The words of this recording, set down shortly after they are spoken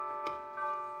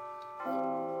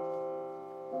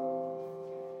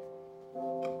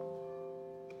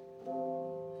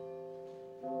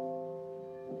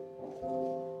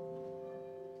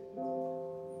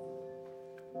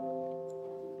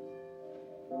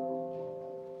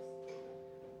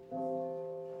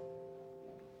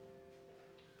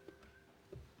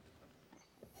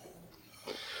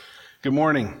Good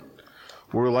morning.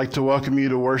 We would like to welcome you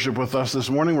to worship with us this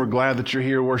morning. We're glad that you're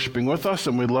here worshiping with us,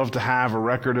 and we'd love to have a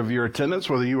record of your attendance,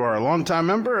 whether you are a longtime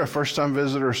member, a first-time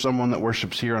visitor, or someone that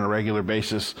worships here on a regular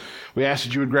basis. We ask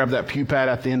that you would grab that pew pad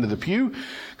at the end of the pew,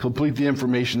 complete the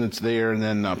information that's there, and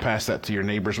then pass that to your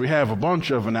neighbors. We have a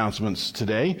bunch of announcements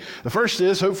today. The first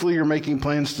is, hopefully you're making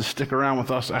plans to stick around with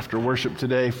us after worship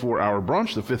today for our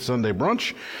brunch, the Fifth Sunday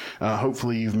brunch.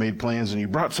 Hopefully you've made plans and you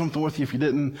brought something with you. If you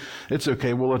didn't, it's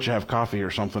okay. We'll let you have coffee or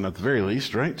something at the very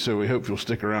least, right? So we hope you'll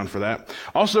stick around for that.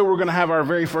 Also, we're going to have our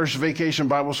very first Vacation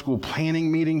Bible School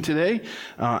planning meeting today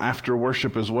after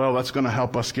worship as well. That's going to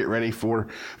help us get ready for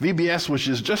VBS, which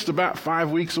is just about 5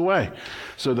 weeks away.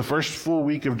 So the first full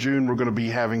week of June, we're going to be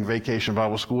having Vacation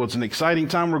Bible School. It's an exciting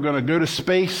time. We're going to go to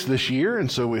space this year,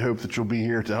 and so we hope that you'll be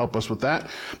here to help us with that.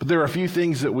 But there are a few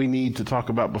things that we need to talk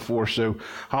about before, so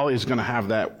Holly is going to have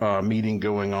that meeting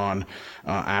going on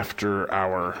after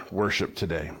our worship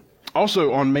today.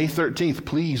 Also, on May 13th,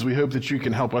 please, we hope that you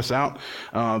can help us out.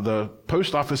 The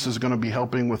post office is going to be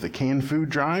helping with a canned food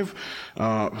drive.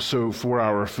 So for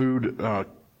our food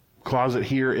closet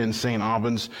here in St.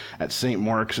 Albans at St.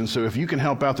 Mark's. And so if you can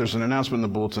help out, there's an announcement in the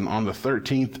bulletin on the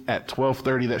 13th at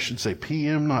 12:30. That should say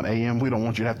p.m., not a.m. We don't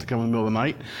want you to have to come in the middle of the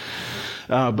night.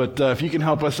 But if you can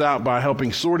help us out by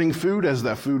helping sorting food as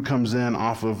that food comes in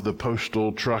off of the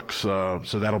postal trucks, so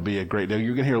that'll be a great day.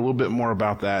 You're going to hear a little bit more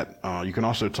about that. You can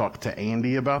also talk to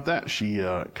Andy about that. She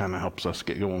kind of helps us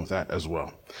get going with that as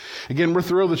well. Again, we're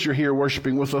thrilled that you're here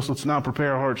worshiping with us. Let's now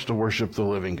prepare our hearts to worship the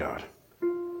living God.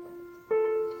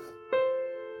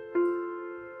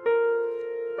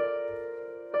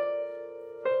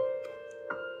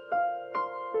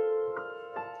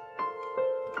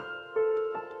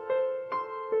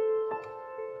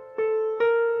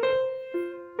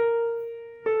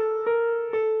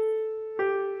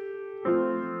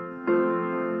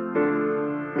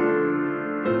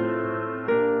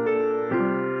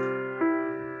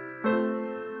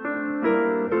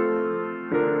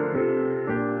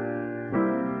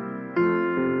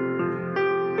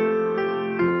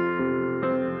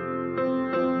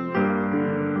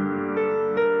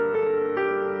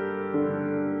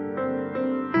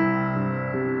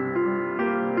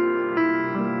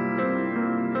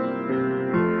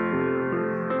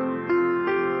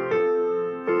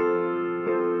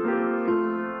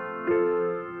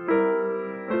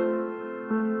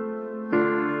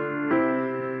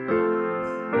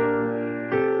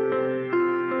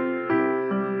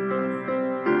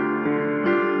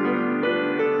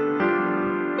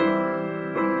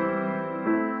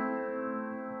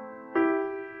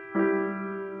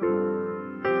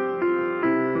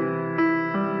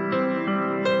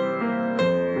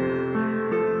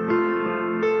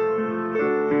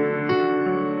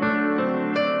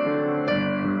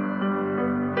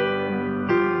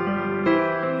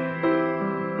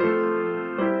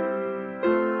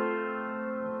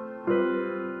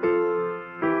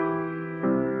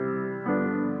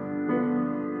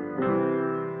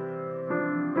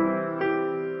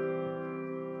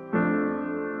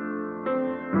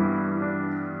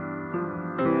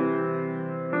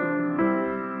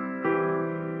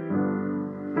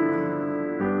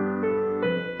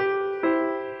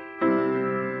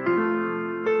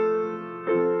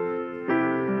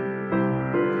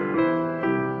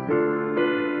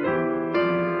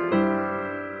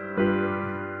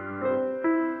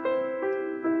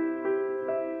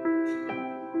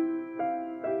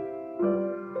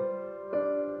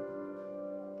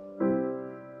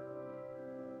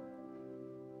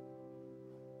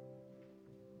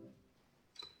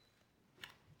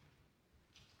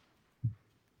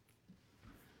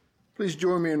 Please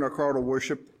join me in our call to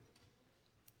worship.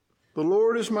 The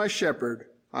Lord is my shepherd,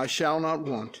 I shall not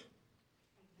want.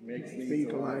 He makes me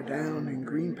to lie down in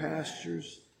green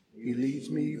pastures. He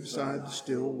leads me beside the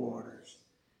still waters.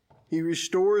 He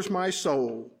restores my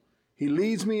soul. He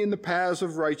leads me in the paths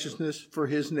of righteousness for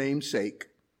his name's sake.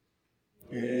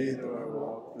 Yea, though I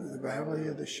walk through the valley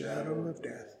of the shadow of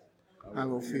death, I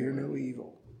will fear no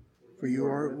evil, for you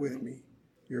are with me.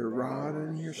 Your rod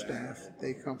and your staff,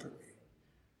 they comfort me.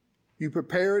 You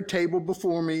prepare a table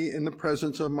before me in the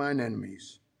presence of mine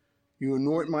enemies. You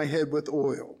anoint my head with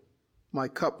oil. My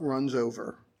cup runs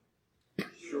over.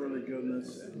 Surely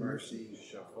goodness and mercy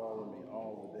shall follow me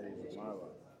all the days of my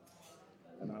life,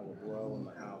 and I will dwell in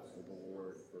the house of the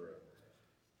Lord forever.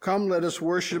 Come, let us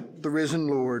worship the risen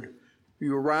Lord.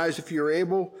 You arise if you're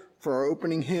able for our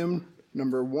opening hymn,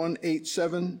 number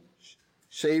 187,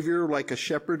 Savior like a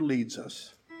shepherd leads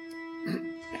us.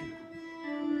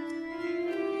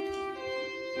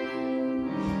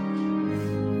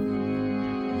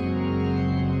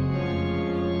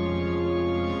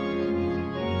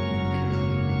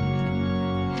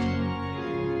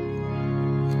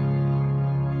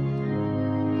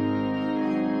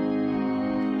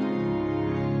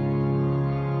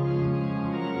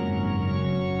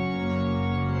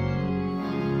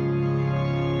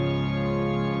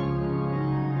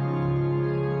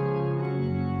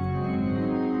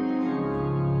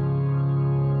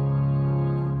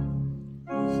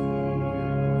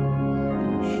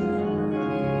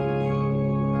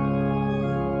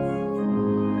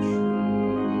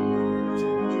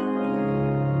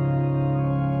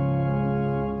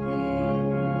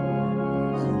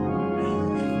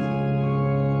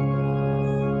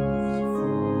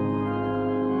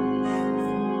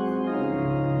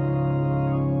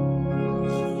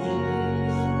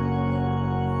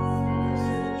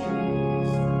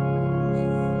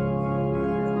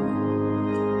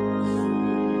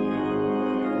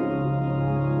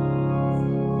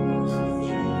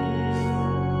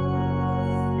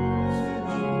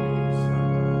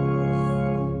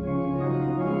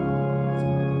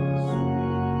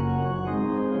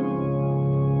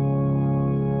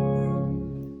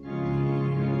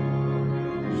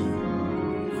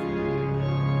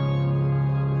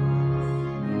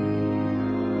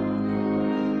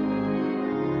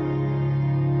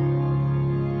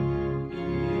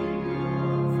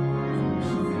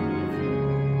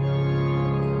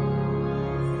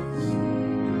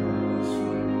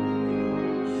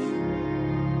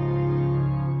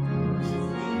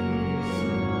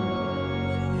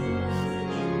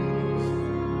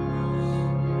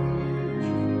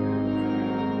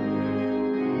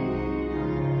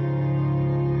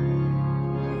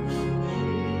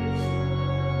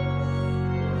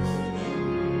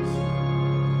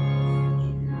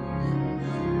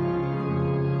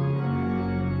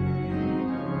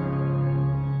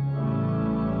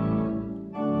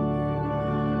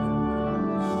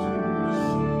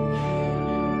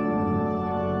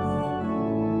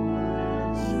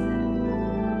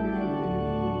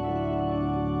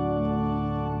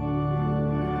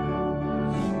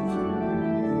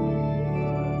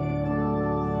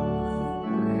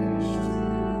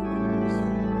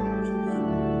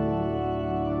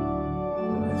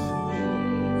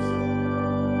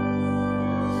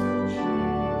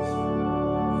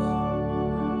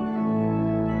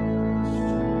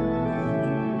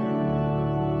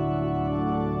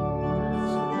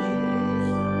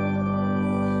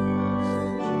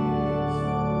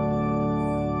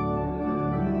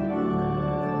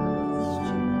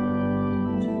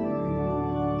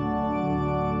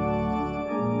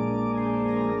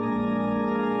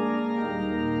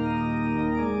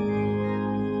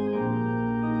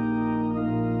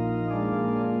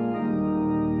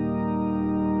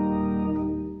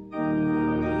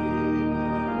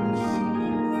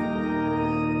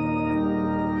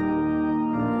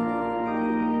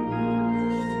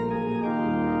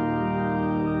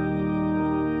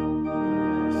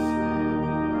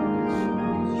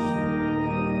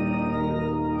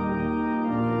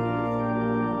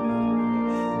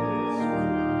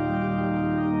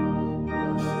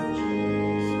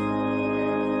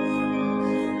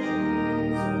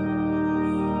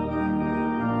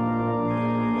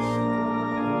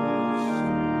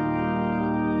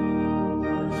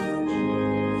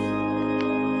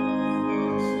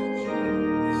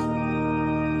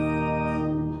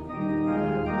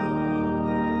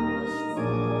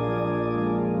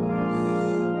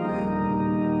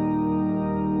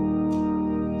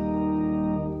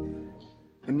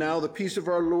 now the peace of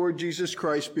our Lord Jesus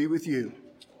Christ be with you.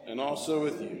 And also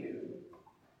with you.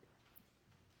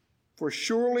 For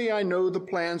surely I know the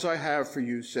plans I have for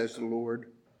you, says the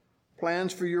Lord,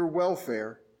 plans for your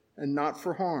welfare and not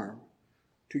for harm,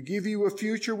 to give you a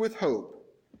future with hope.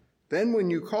 Then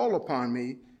when you call upon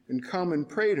me and come and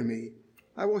pray to me,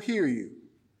 I will hear you.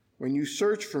 When you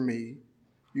search for me,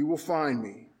 you will find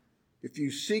me, if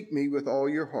you seek me with all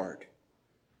your heart.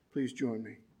 Please join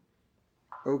me.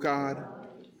 O God,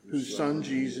 whose Son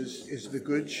Jesus is the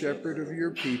good shepherd of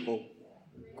your people,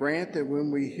 grant that when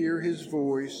we hear his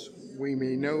voice, we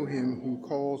may know him who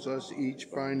calls us each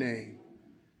by name,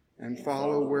 and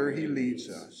follow where he leads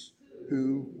us,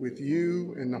 who, with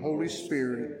you and the Holy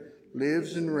Spirit,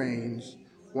 lives and reigns,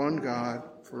 one God,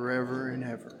 forever and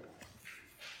ever.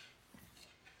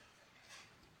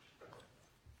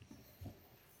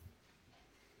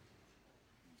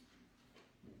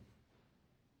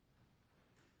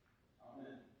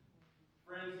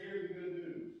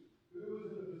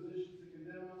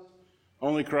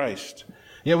 Only Christ.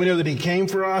 Yeah, we know that he came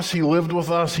for us, he lived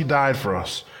with us, he died for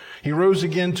us. He rose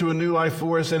again to a new life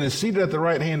for us and is seated at the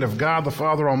right hand of God the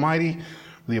Father Almighty.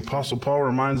 The Apostle Paul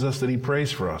reminds us that he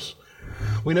prays for us.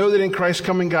 We know that in Christ's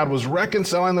coming, God was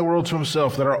reconciling the world to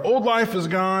himself, that our old life is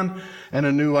gone and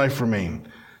a new life remains.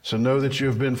 So know that you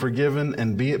have been forgiven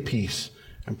and be at peace,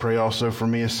 and pray also for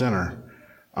me, a sinner.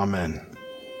 Amen.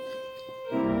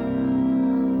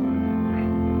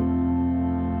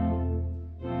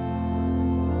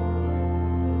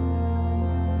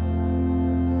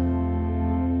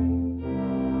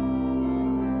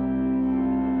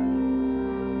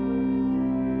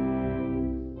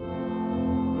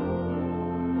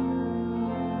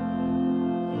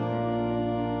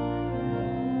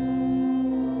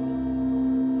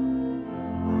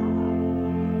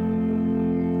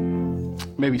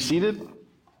 May be seated.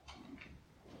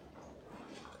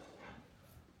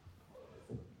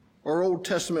 Our Old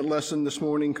Testament lesson this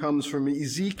morning comes from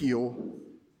Ezekiel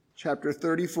chapter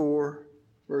 34,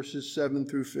 verses 7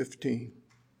 through 15.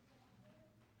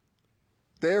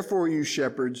 Therefore, you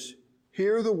shepherds,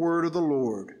 hear the word of the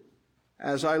Lord.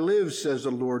 As I live, says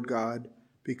the Lord God,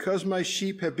 because my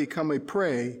sheep have become a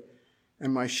prey,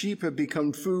 and my sheep have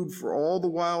become food for all the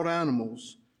wild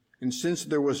animals, and since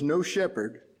there was no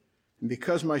shepherd, and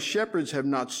because my shepherds have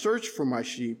not searched for my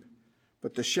sheep,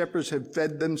 but the shepherds have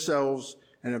fed themselves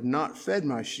and have not fed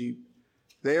my sheep,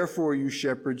 therefore, you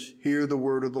shepherds, hear the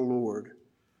word of the Lord.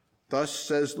 Thus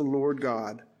says the Lord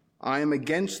God, I am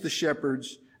against the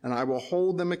shepherds, and I will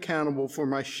hold them accountable for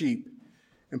my sheep,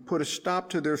 and put a stop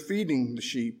to their feeding the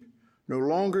sheep. No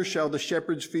longer shall the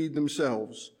shepherds feed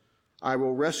themselves. I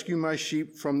will rescue my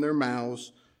sheep from their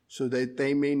mouths, so that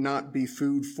they may not be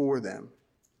food for them.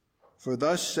 For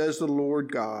thus says the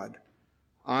Lord God,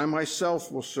 I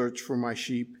myself will search for my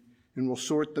sheep and will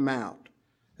sort them out.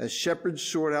 As shepherds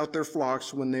sort out their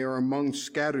flocks when they are among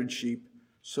scattered sheep,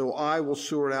 so I will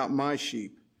sort out my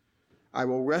sheep. I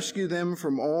will rescue them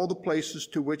from all the places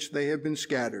to which they have been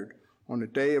scattered on a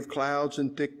day of clouds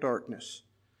and thick darkness.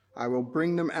 I will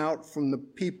bring them out from the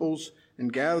peoples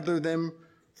and gather them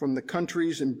from the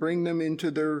countries and bring them into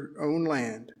their own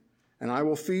land. And I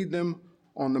will feed them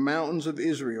on the mountains of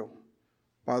Israel,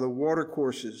 by the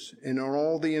watercourses, and on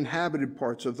all the inhabited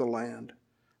parts of the land.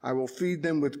 I will feed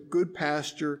them with good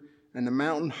pasture, and the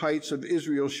mountain heights of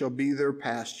Israel shall be their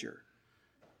pasture.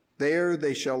 There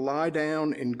they shall lie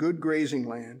down in good grazing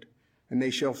land, and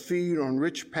they shall feed on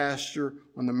rich pasture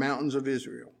on the mountains of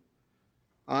Israel.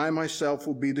 I myself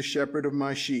will be the shepherd of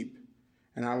my sheep,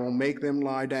 and I will make them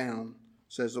lie down,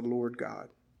 says the Lord God.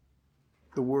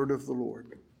 The word of the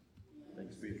Lord.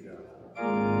 Thanks be to God.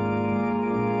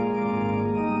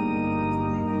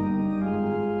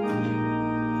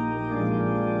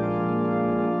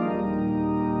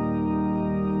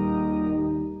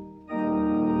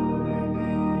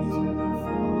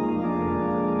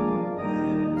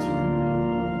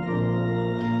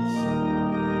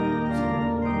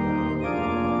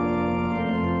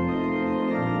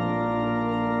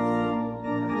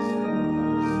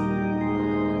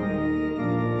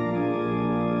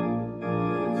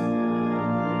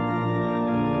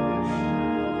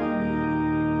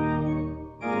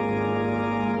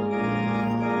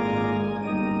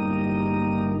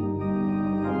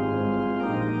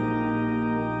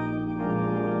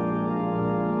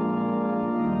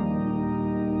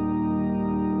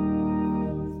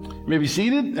 You may be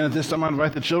seated, and at this time I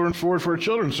invite the children forward for a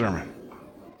children's sermon.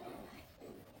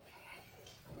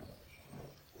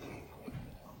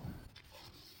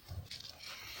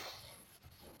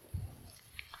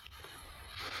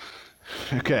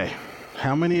 Okay,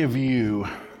 how many of you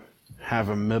have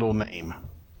a middle name?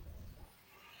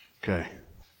 Okay.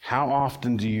 How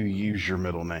often do you use your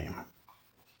middle name?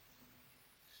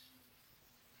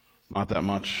 Not that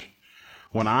much.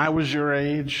 When I was your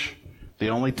age, the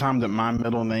only time that my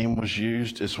middle name was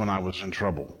used is when I was in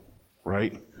trouble,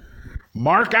 right?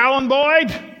 Mark Allen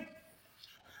Boyd!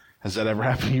 Has that ever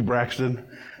happened to you, Braxton?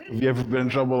 Have you ever been in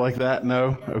trouble like that?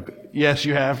 No? Okay. Yes,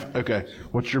 you have? Okay.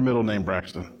 What's your middle name,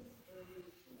 Braxton?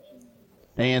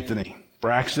 Anthony.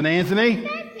 Braxton Anthony?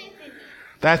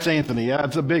 That's Anthony. Yeah,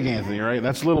 it's a big Anthony, right?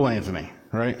 That's little Anthony,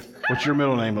 right? What's your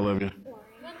middle name, Olivia?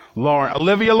 Lauren.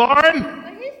 Olivia Lauren?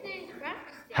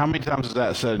 How many times is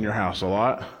that said in your house? A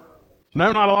lot?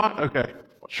 No, not a lot? Okay.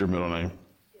 What's your middle name?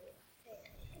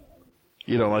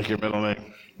 You don't like your middle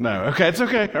name? No. Okay, it's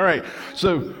okay. All right.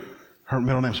 So her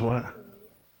middle name's what?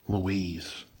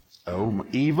 Louise. Oh,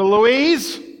 Eva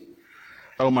Louise?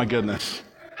 Oh, my goodness.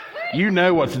 You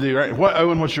know what to do, right?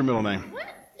 Owen, what's your middle name?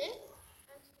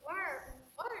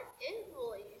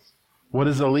 What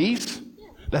is Elise? Yeah.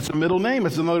 That's a middle name.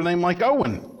 It's another name like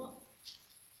Owen.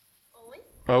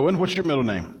 Owen, what's your middle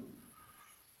name?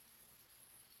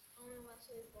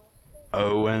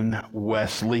 Owen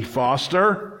Wesley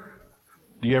Foster.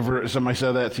 Somebody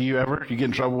said that to you ever? Do you get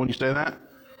in trouble when you say that?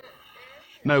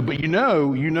 No, but you know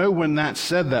when that's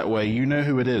said that way, you know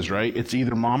who it is, right? It's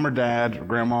either mom or dad, or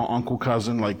grandma, uncle,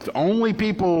 cousin, like the only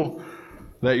people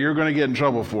that you're going to get in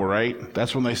trouble for, right?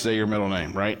 That's when they say your middle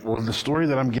name, right? Well, the story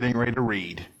that I'm getting ready to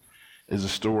read is a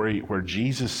story where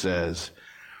Jesus says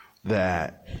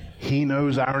that he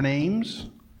knows our names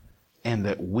and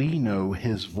that we know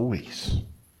his voice.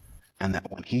 And that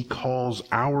when he calls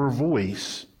our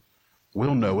voice,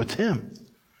 we'll know it's him.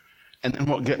 And then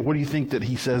what do you think that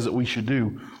he says that we should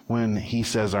do when he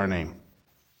says our name?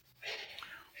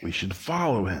 We should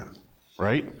follow him,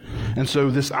 right? And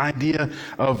so this idea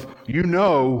of, you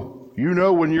know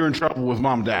when you're in trouble with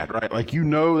mom and dad, right? Like,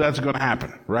 that's going to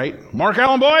happen, right? Mark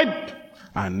Allen Boyd,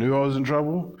 I knew I was in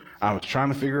trouble. I was trying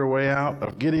to figure a way out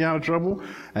of getting out of trouble,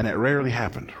 and it rarely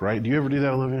happened, right? Do you ever do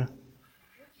that, Olivia?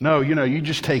 No, you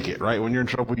just take it, right? When you're in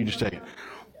trouble, you just take it.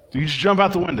 You just jump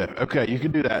out the window. Okay, you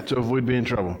can do that to avoid being in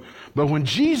trouble. But when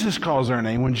Jesus calls our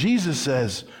name, when Jesus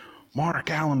says, Mark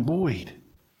Allen Boyd,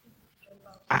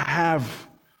 I have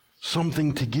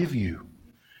something to give you.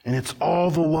 And it's all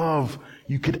the love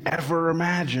you could ever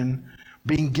imagine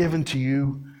being given to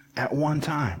you at one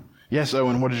time. Yes,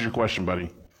 Owen, what is your question,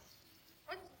 buddy?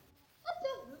 What's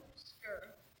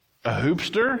a hoopster? A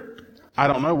hoopster? I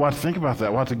don't know. We'll have to think about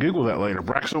that. We'll have to Google that later.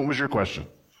 Braxton, what was your question?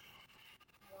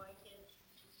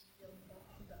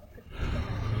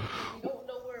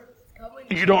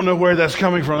 You don't know where that's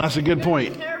coming from. That's a good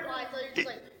point.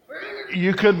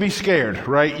 You could be scared,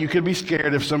 right? You could be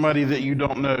scared if somebody that you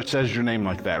don't know says your name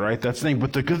like that, right? That's the thing.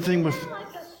 But the good thing with...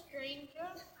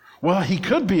 Well, he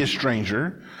could be a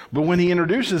stranger, but when he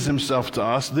introduces himself to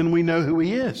us, then we know who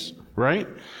he is, right?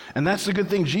 And that's the good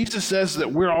thing. Jesus says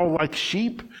that we're all like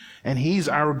sheep, and he's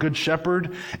our good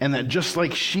shepherd, and that just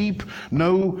like sheep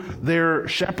know their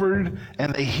shepherd,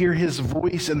 and they hear his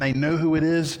voice, and they know who it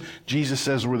is, Jesus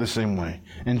says we're the same way.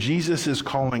 And Jesus is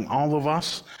calling all of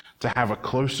us to have a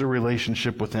closer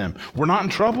relationship with him. We're not in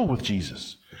trouble with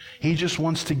Jesus. He just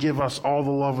wants to give us all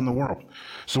the love in the world.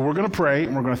 So we're going to pray,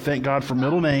 and we're going to thank God for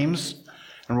middle names,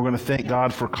 and we're going to thank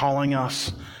God for calling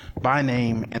us by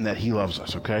name and that he loves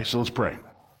us, okay? So let's pray.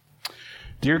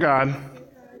 Dear God,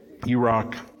 you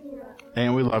rock,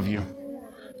 and we love you,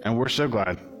 and we're so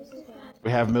glad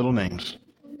we have middle names,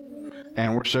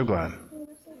 and we're so glad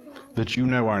that you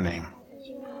know our name,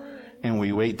 and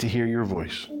we wait to hear your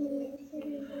voice.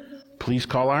 Please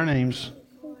call our names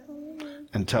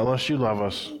and tell us you love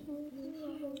us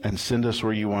and send us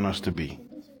where you want us to be.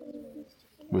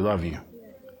 We love you.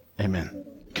 Amen.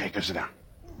 Okay, go sit down.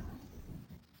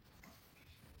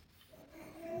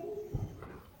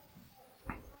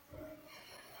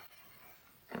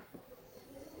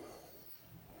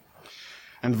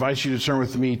 I invite you to turn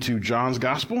with me to John's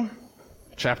Gospel,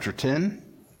 chapter 10.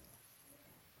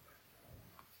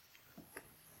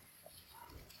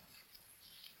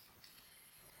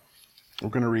 We're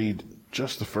going to read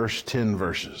just the first 10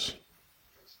 verses.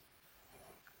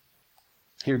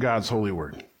 Hear God's holy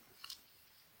word.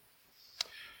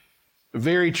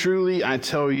 Very truly, I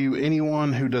tell you,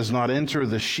 anyone who does not enter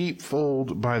the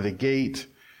sheepfold by the gate,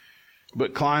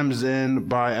 but climbs in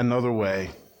by another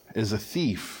way, is a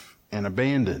thief and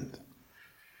abandoned.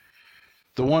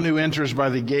 The one who enters by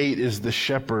the gate is the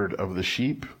shepherd of the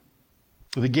sheep.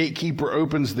 The gatekeeper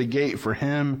opens the gate for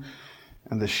him,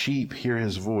 and the sheep hear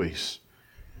his voice.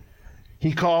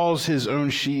 He calls his own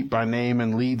sheep by name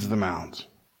and leads them out.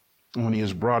 When he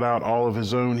has brought out all of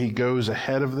his own, he goes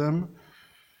ahead of them,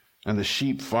 and the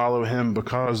sheep follow him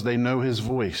because they know his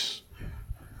voice.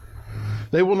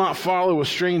 They will not follow a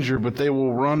stranger, but they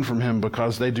will run from him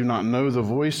because they do not know the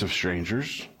voice of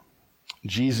strangers.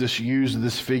 Jesus used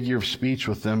this figure of speech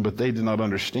with them, but they did not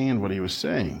understand what he was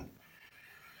saying.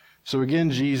 So again,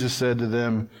 Jesus said to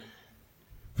them,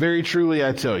 "Very truly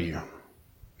I tell you,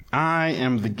 I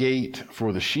am the gate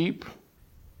for the sheep.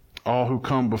 All who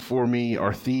come before me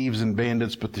are thieves and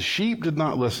bandits, but the sheep did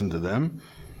not listen to them.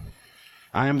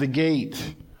 I am the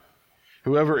gate.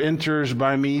 Whoever enters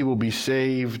by me will be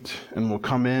saved and will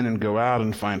come in and go out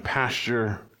and find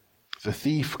pasture. The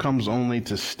thief comes only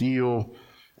to steal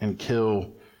and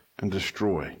kill and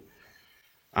destroy.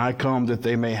 I come that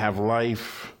they may have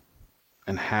life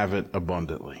and have it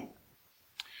abundantly."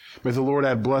 May the Lord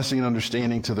add blessing and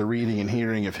understanding to the reading and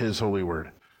hearing of his holy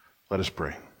word. Let us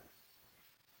pray.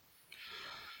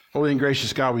 Holy and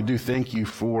gracious God, we do thank you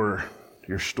for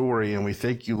your story, and we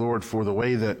thank you, Lord, for the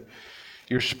way that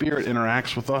your Spirit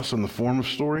interacts with us in the form of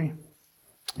story.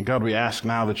 And God, we ask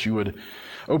now that you would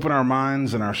open our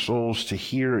minds and our souls to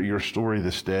hear your story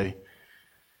this day.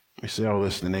 We say all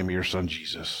this in the name of your Son,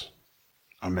 Jesus.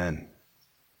 Amen.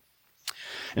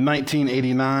 In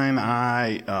 1989,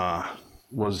 I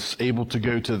was able to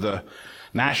go to the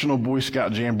National Boy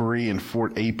Scout Jamboree in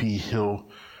Fort A.P. Hill,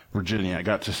 Virginia. I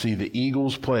got to see the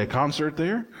Eagles play a concert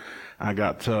there.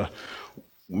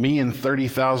 Me and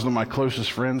 30,000 of my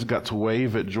closest friends got to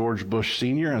wave at George Bush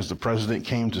Sr. as the president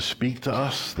came to speak to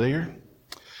us there.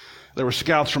 There were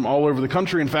scouts from all over the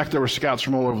country. In fact, there were scouts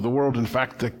from all over the world. In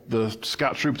fact, the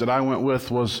scout troop that I went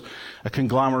with was a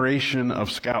conglomeration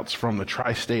of scouts from the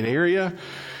tri-state area.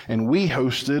 And we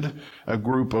hosted a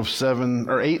group of 7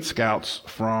 or 8 scouts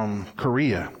from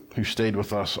Korea who stayed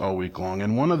with us all week long.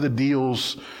 And one of the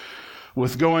deals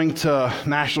with going to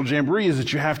National Jamboree is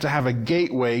that you have to have a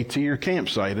gateway to your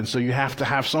campsite. And so you have to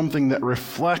have something that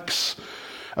reflects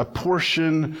a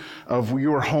portion of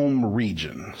your home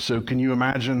region. So can you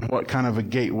imagine what kind of a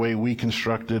gateway we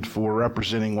constructed for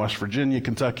representing West Virginia,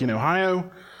 Kentucky, and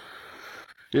Ohio?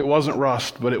 It wasn't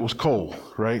rust, but it was coal,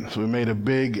 right? So we made a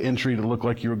big entry to look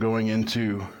like you were going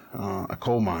into a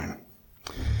coal mine.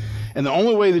 And the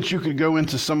only way that you could go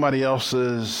into somebody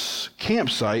else's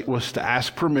campsite was to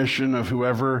ask permission of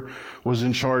whoever was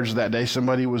in charge that day.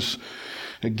 Somebody was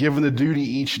given the duty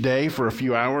each day for a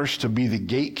few hours to be the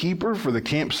gatekeeper for the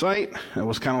campsite. It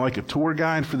was kind of like a tour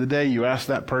guide for the day. You asked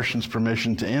that person's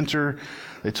permission to enter.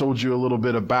 They told you a little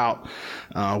bit about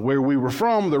where we were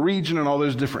from, the region, and all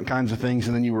those different kinds of things,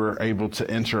 and then you were able to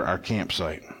enter our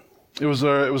campsite. It was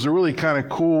a really kind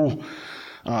of cool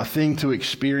thing to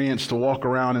experience, to walk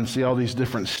around and see all these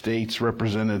different states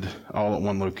represented all at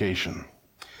one location.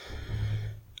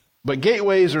 But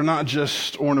gateways are not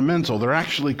just ornamental. They're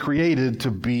actually created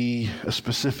to be a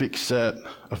specific set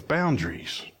of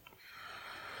boundaries.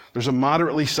 There's a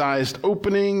moderately sized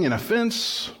opening in a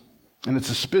fence, and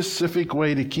it's a specific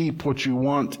way to keep what you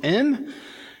want in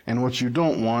and what you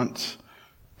don't want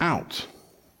out.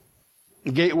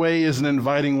 A gateway is an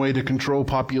inviting way to control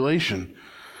population.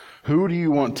 Who do you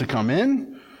want to come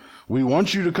in? We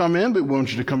want you to come in, but we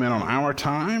want you to come in on our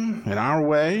time, in our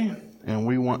way, and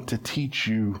we want to teach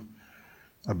you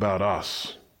about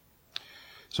us.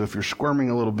 So if you're squirming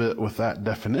a little bit with that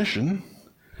definition,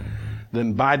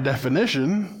 then by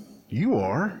definition, you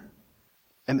are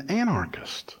an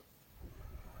anarchist.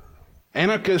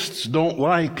 Anarchists don't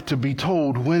like to be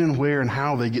told when and where and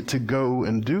how they get to go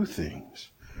and do things.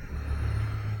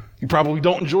 You probably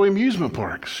don't enjoy amusement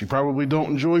parks. You probably don't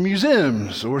enjoy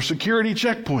museums or security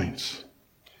checkpoints.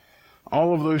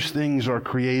 All of those things are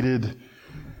created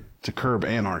to curb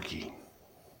anarchy.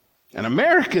 And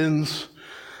Americans,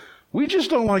 we just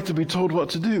don't like to be told what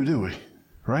to do we?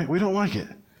 Right? We don't like it.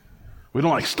 We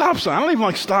don't like stop signs. I don't even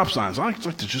like stop signs. I like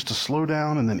to slow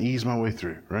down and then ease my way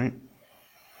through, right?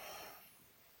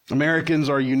 Americans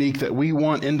are unique that we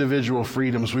want individual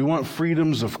freedoms. We want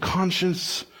freedoms of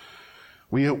conscience.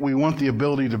 We want the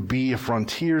ability to be a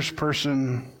frontiers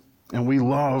person, and we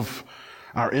love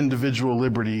our individual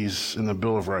liberties in the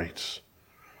Bill of Rights.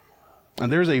 And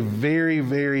there's a very,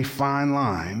 very fine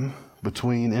line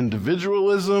between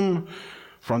individualism,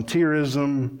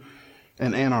 frontierism,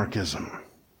 and anarchism.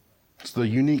 It's the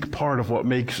unique part of what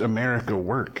makes America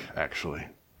work, actually.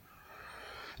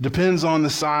 It depends on the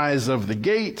size of the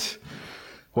gate,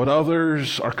 what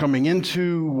others are coming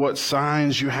into, what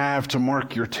signs you have to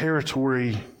mark your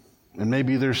territory, and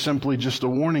maybe there's simply just a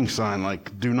warning sign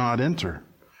like, do not enter.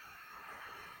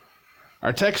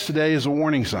 Our text today is a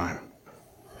warning sign.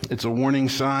 It's a warning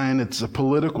sign. It's a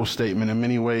political statement in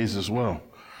many ways as well.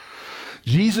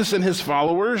 Jesus and his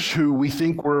followers, who we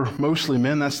think were mostly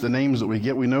men, that's the names that we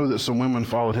get. We know that some women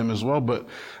followed him as well, but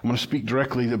I'm going to speak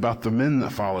directly about the men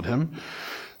that followed him.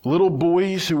 Little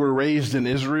boys who were raised in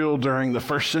Israel during the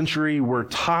first century were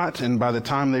taught, and by the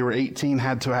time they were 18,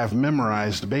 had to have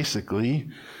memorized, basically,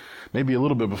 maybe a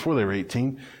little bit before they were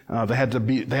 18. They had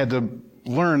to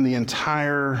learn the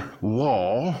entire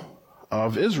law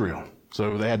of Israel.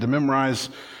 So they had to memorize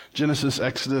Genesis,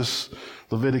 Exodus,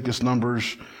 Leviticus,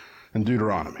 Numbers, and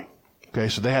Deuteronomy. Okay,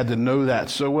 so they had to know that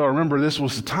so well. Remember, this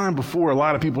was the time before a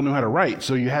lot of people knew how to write,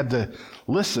 so you had to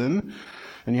listen,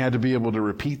 and you had to be able to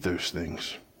repeat those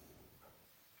things.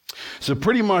 So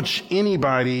pretty much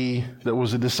anybody that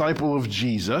was a disciple of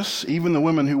Jesus, even the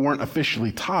women who weren't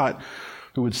officially taught,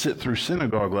 who would sit through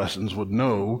synagogue lessons, would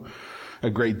know a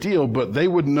great deal, but they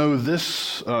would know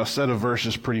this set of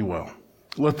verses pretty well.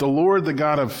 Let the Lord, the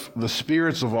God of the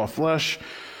spirits of all flesh,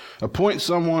 appoint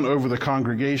someone over the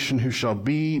congregation who shall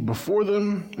be before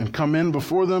them and come in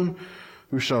before them,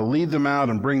 who shall lead them out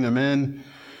and bring them in,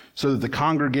 so that the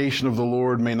congregation of the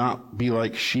Lord may not be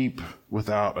like sheep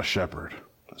without a shepherd.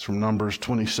 That's from Numbers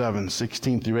 27,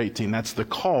 16 through 18. That's the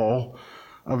call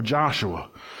of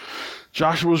Joshua.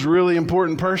 Joshua was a really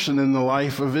important person in the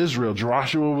life of Israel.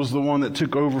 Joshua was the one that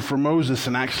took over for Moses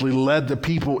and actually led the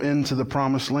people into the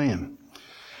promised land.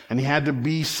 And he had to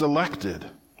be selected.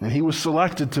 And he was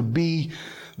selected to be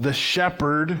the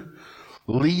shepherd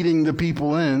leading the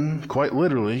people in, quite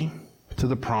literally, to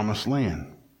the promised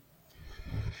land.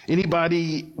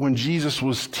 Anybody, when Jesus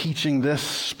was teaching this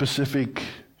specific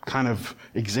kind of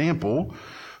example,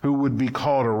 who would be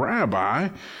called a rabbi,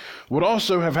 would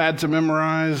also have had to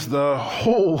memorize the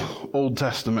whole Old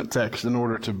Testament text in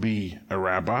order to be a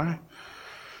rabbi.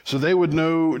 So they would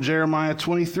know Jeremiah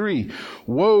 23.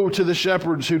 Woe to the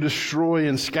shepherds who destroy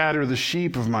and scatter the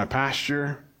sheep of my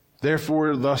pasture.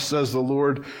 Therefore, thus says the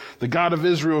Lord, the God of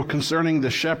Israel, concerning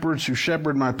the shepherds who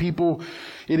shepherd my people,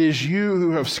 it is you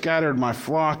who have scattered my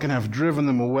flock and have driven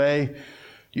them away.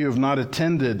 You have not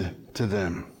attended to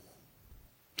them.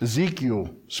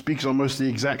 Ezekiel speaks almost the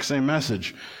exact same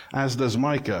message, as does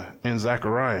Micah and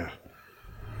Zechariah.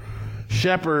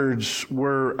 Shepherds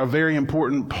were a very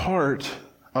important part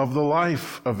of the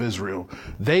life of Israel.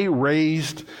 They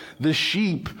raised the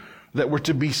sheep that were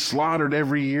to be slaughtered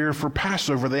every year for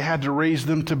Passover. They had to raise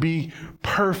them to be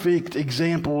perfect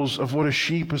examples of what a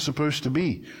sheep is supposed to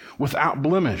be, without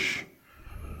blemish.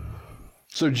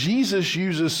 So Jesus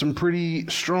uses some pretty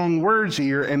strong words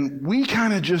here, and we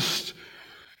kind of just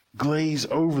glaze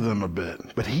over them a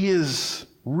bit. But he is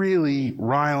really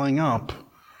riling up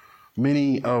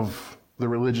many of the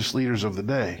religious leaders of the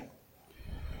day.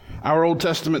 Our Old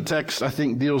Testament text, I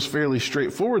think, deals fairly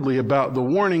straightforwardly about the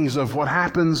warnings of what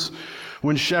happens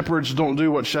when shepherds don't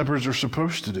do what shepherds are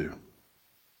supposed to do.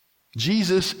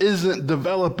 Jesus isn't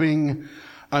developing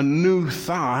a new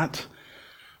thought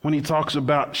when he talks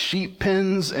about sheep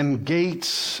pens and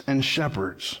gates and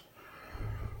shepherds.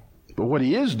 But what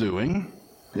he is doing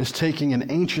is taking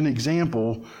an ancient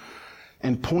example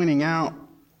and pointing out,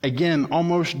 again,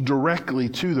 almost directly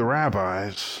to the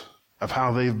rabbis, of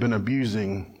how they've been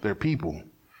abusing their people.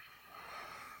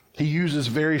 He uses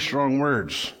very strong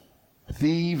words,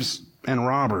 thieves and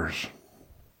robbers.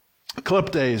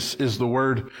 Kleptes is the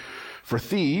word for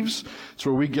thieves. It's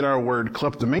where we get our word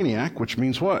kleptomaniac, which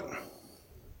means what?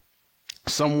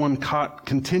 Someone caught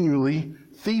continually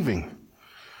thieving.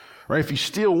 Right? If you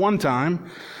steal one time,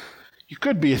 you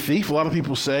could be a thief. A lot of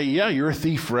people say, yeah, you're a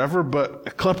thief forever, but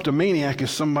a kleptomaniac is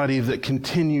somebody that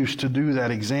continues to do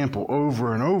that example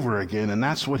over and over again, and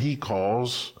that's what he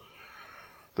calls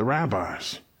the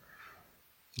rabbis.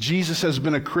 Jesus has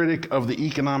been a critic of the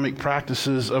economic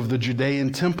practices of the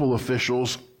Judean temple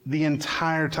officials the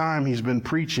entire time he's been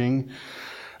preaching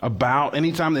about.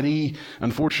 Anytime that he,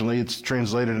 unfortunately, it's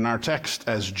translated in our text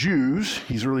as Jews,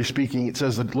 he's really speaking, it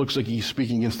says that it looks like he's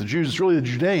speaking against the Jews. It's really the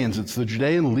Judeans. It's the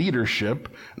Judean leadership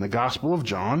in the Gospel of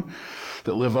John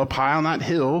that live up high on that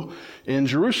hill in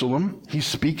Jerusalem. He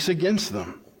speaks against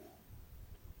them.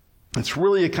 It's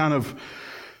really a kind of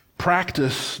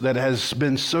practice that has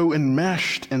been so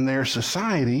enmeshed in their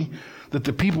society that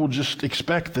the people just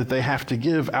expect that they have to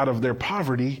give out of their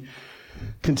poverty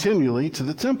continually to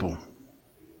the temple.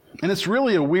 And it's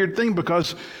really a weird thing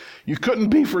because you couldn't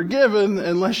be forgiven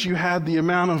unless you had the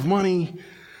amount of money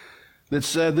that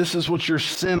said this is what your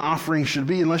sin offering should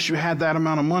be. Unless you had that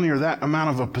amount of money or that amount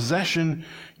of a possession,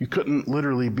 you couldn't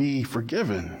literally be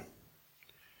forgiven.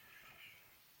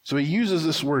 So he uses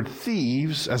this word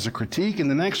thieves as a critique, and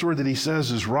the next word that he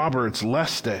says is robber. It's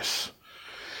lestes.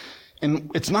 And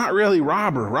it's not really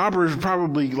robber. Robber is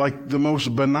probably like the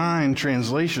most benign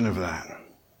translation of that.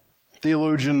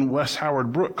 Theologian Wes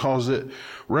Howard Brooke calls it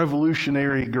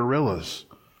revolutionary guerrillas.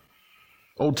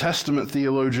 Old Testament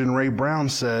theologian Ray Brown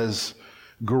says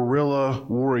guerrilla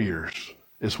warriors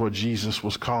is what Jesus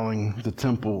was calling the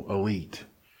temple elite,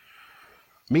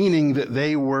 meaning that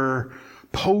they were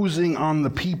posing on the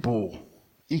people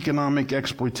economic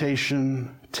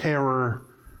exploitation, terror,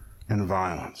 and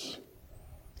violence.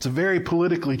 It's a very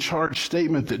politically charged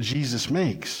statement that Jesus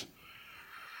makes.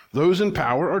 Those in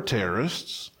power are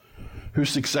terrorists who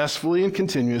successfully and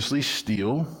continuously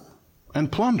steal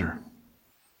and plunder.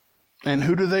 And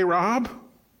who do they rob?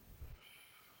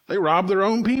 They rob their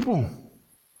own people.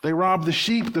 They rob the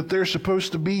sheep that they're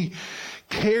supposed to be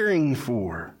caring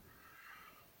for.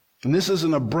 And this is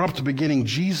an abrupt beginning.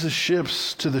 Jesus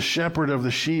shifts to the shepherd of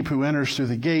the sheep who enters through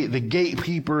the gate. The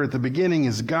gatekeeper at the beginning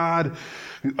is God,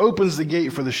 who opens the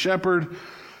gate for the shepherd.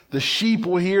 The sheep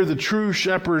will hear the true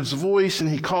shepherd's voice, and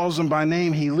he calls them by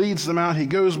name. He leads them out. He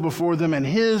goes before them, and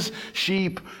his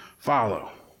sheep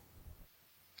follow.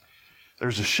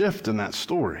 There's a shift in that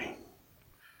story.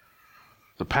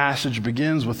 The passage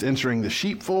begins with entering the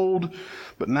sheepfold,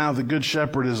 but now the good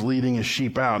shepherd is leading his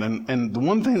sheep out. And the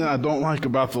one thing that I don't like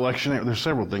about the lectionary, there's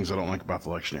several things I don't like about the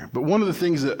lectionary, but one of the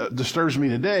things that disturbs me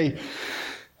today,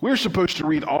 we're supposed to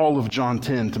read all of John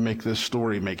 10 to make this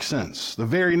story make sense. The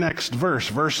very next verse,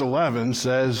 verse 11,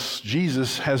 says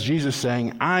Jesus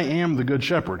saying, I am the good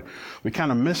shepherd. We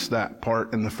kind of missed that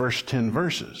part in the first 10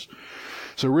 verses.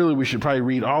 So really we should probably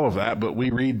read all of that, but we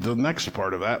read the next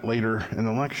part of that later in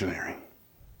the lectionary.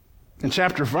 In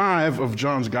chapter 5 of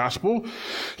John's Gospel,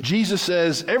 Jesus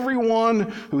says, everyone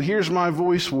who hears my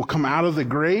voice will come out of the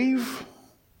grave.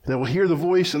 They will hear the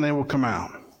voice and they will come out.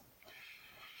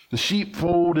 The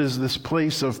sheepfold is this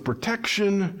place of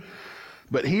protection,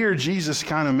 but here Jesus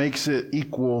kind of makes it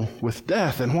equal with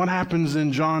death. And what happens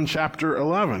in John chapter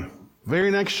 11?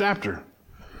 Very next chapter.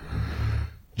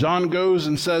 John goes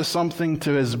and says something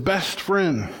to his best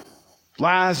friend,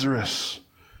 Lazarus,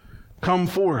 come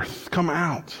forth, come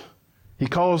out. He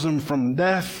calls him from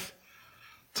death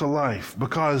to life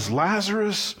because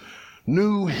Lazarus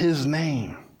knew his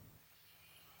name.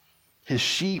 His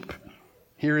sheep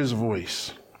hear his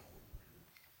voice.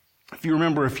 If you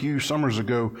remember a few summers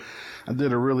ago, I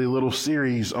did a really little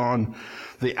series on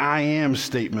the I am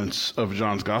statements of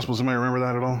John's Gospel. Does anybody remember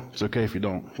that at all? It's okay if you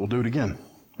don't. We'll do it again.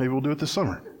 Maybe we'll do it this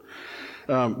summer.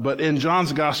 But in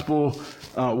John's Gospel,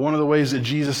 one of the ways that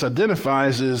Jesus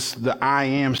identifies is the I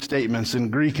am statements. In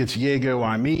Greek, it's Yego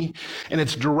Eimi, and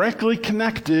it's directly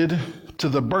connected to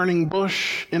the burning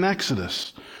bush in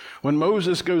Exodus. When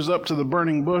Moses goes up to the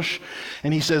burning bush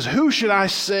and he says, who should I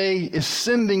say is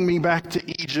sending me back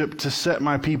to Egypt to set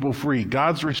my people free?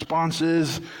 God's response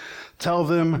is, tell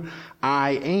them,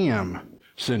 I am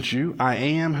sent you. I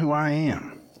am who I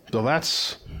am. So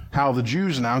that's how the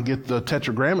Jews now get the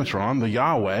tetragrammaton, the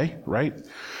Yahweh, right?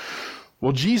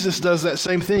 Well, Jesus does that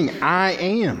same thing. I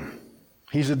am.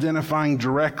 He's identifying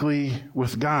directly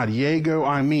with God. Yego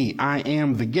Eimi. I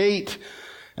am the gate.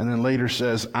 And then later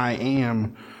says, I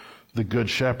am the good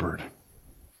shepherd.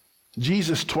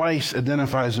 Jesus twice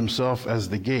identifies himself as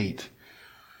the gate.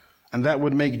 And that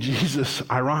would make Jesus,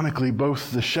 ironically,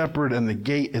 both the shepherd and the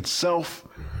gate itself.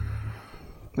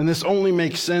 And this only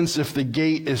makes sense if the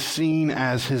gate is seen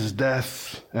as his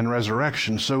death and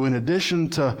resurrection. So in addition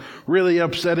to really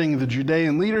upsetting the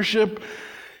Judean leadership,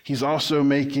 he's also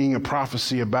making a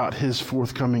prophecy about his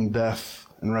forthcoming death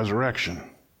and resurrection.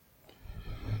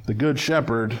 The good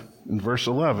shepherd, in verse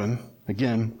 11,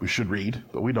 again, we should read,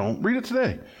 but we don't. Read it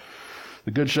today.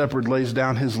 The good shepherd lays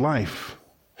down his life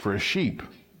for his sheep.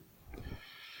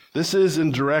 This is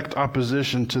in direct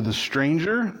opposition to the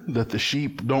stranger, that the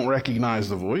sheep don't recognize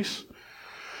the voice.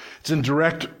 It's in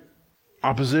direct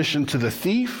opposition to the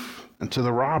thief and to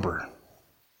the robber.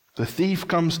 The thief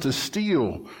comes to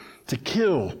steal, to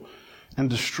kill, and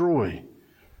destroy.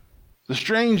 The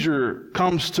stranger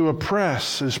comes to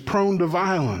oppress, is prone to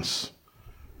violence.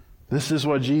 This is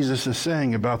what Jesus is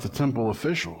saying about the temple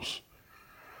officials.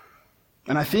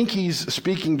 And I think he's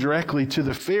speaking directly to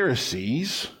the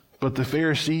Pharisees, but the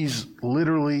Pharisees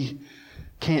literally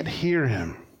can't hear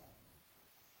him.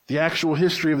 The actual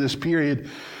history of this period,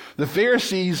 the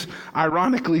Pharisees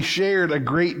ironically shared a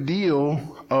great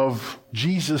deal of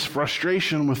Jesus'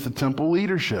 frustration with the temple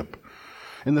leadership.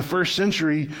 In the first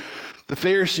century, the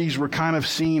Pharisees were kind of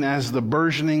seen as the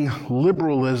burgeoning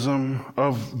liberalism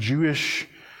of Jewish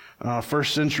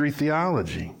first century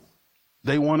theology.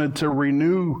 They wanted to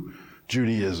renew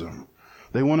Judaism.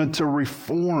 They wanted to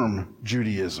reform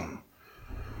Judaism.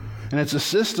 And it's a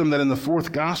system that in the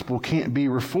fourth gospel can't be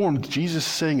reformed. Jesus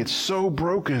is saying it's so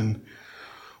broken,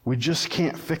 we just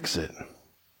can't fix it.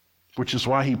 which is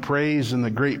why he prays in the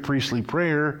great priestly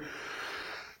prayer,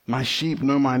 "My sheep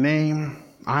know my name.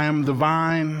 I am the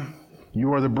vine.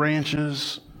 You are the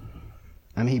branches."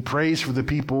 And he prays for the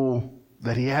people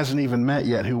that he hasn't even met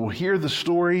yet, who will hear the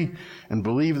story and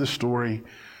believe the story,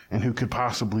 and who could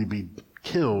possibly be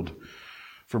killed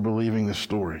for believing the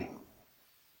story.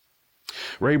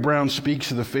 Ray Brown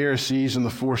speaks of the Pharisees in the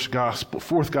fourth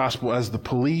gospel as the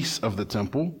police of the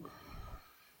temple.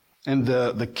 And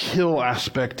the kill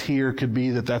aspect here could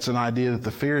be that that's an idea that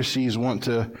the Pharisees want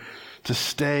to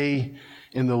stay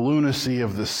in the lunacy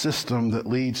of the system that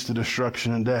leads to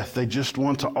destruction and death. They just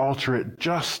want to alter it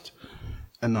just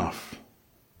enough.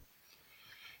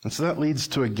 And so that leads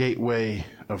to a gateway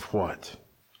of what?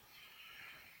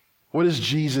 What is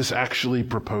Jesus actually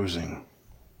proposing?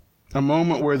 A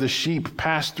moment where the sheep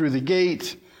pass through the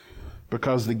gate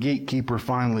because the gatekeeper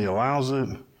finally allows it.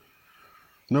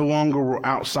 No longer will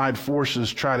outside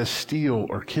forces try to steal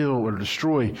or kill or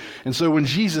destroy. And so when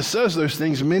Jesus says those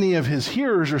things, many of his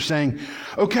hearers are saying,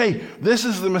 okay, this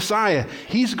is the Messiah.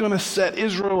 He's going to set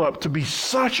Israel up to be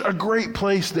such a great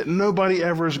place that nobody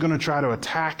ever is going to try to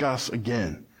attack us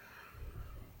again.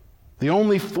 The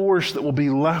only force that will be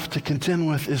left to contend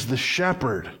with is the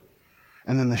shepherd,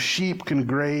 and then the sheep can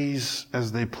graze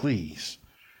as they please.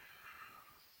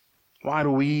 Why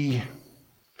do we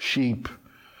sheep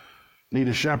need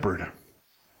a shepherd?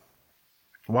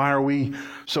 Why are we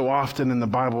so often in the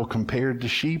Bible compared to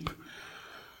sheep?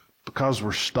 Because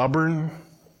we're stubborn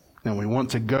and we want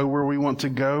to go where we want to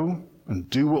go and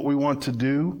do what we want to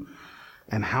do.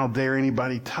 And how dare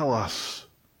anybody tell us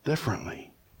differently?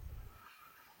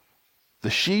 The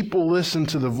sheep will listen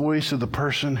to the voice of the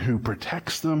person who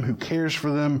protects them, who cares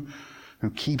for them,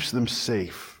 who keeps them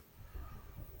safe.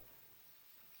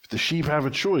 If the sheep have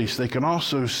a choice, they can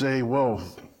also say, well,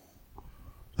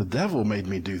 the devil made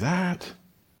me do that.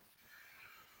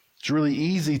 It's really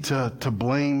easy to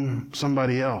blame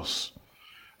somebody else.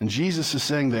 And Jesus is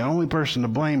saying the only person to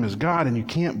blame is God, and you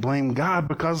can't blame God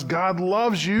because God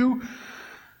loves you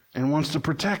and wants to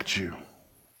protect you.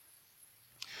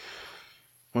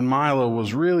 When Mila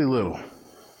was really little,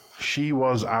 she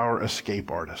was our escape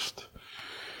artist.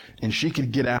 And she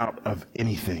could get out of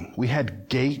anything. We had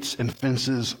gates and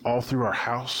fences all through our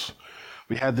house.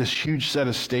 We had this huge set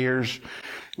of stairs.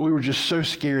 We were just so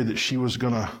scared that she was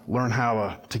going to learn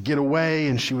how to get away,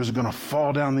 and she was going to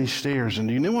fall down these stairs. And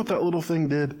do you know what that little thing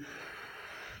did?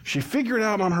 She figured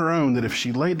out on her own that if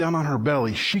she laid down on her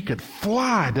belly, she could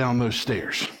fly down those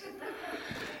stairs.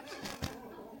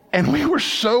 And we were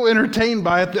so entertained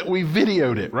by it that we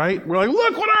videoed it, right? We're like,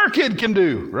 look what our kid can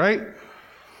do, right?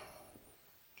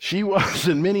 She was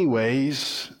in many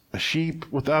ways a sheep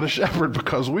without a shepherd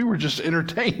because we were just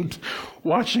entertained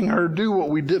watching her do what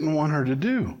we didn't want her to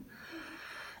do.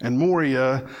 And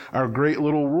Moria, our great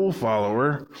little rule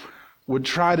follower, would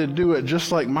try to do it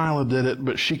just like Mila did it,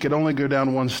 but she could only go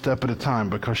down one step at a time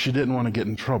because she didn't want to get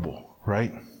in trouble,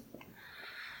 right?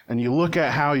 And you look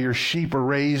at how your sheep are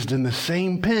raised in the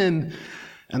same pen,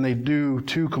 and they do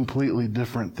two completely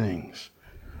different things.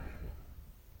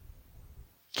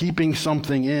 Keeping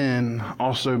something in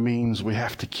also means we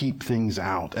have to keep things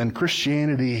out. And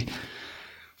Christianity,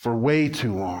 for way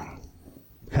too long,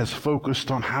 has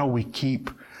focused on how we keep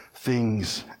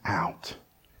things out.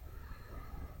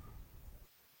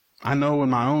 I know in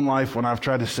my own life when I've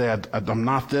tried to say I'm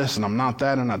not this and I'm not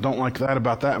that and I don't like that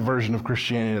about that version of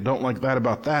Christianity, I don't like that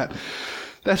about that,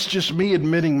 that's just me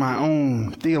admitting my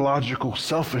own theological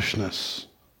selfishness.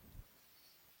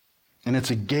 And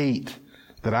it's a gate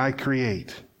that I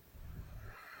create.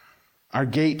 Our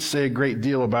gates say a great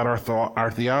deal about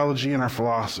our theology and our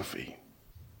philosophy.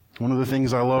 One of the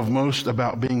things I love most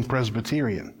about being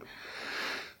Presbyterian,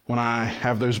 when I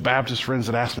have those Baptist friends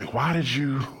that ask me, why did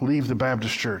you leave the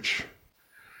Baptist church?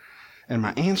 And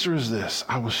my answer is this: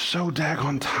 I was so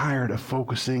daggone tired of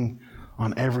focusing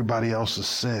on everybody else's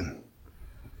sin.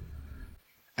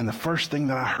 And the first thing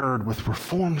that I heard with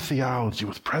Reformed theology,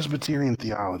 with Presbyterian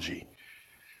theology,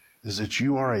 is that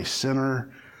you are a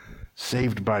sinner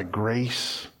saved by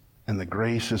grace, and the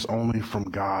grace is only from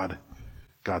God,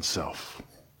 God's self.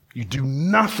 You do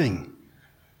nothing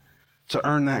to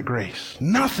earn that grace.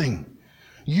 Nothing.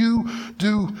 You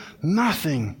do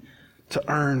nothing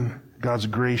to earn God's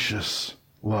gracious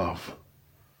love.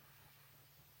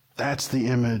 That's the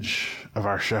image of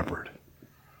our shepherd.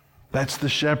 That's the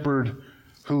shepherd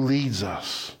who leads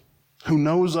us, who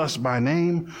knows us by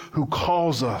name, who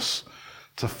calls us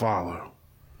to follow.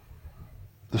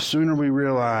 The sooner we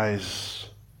realize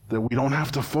that we don't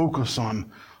have to focus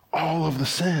on all of the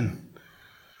sin,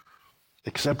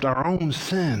 except our own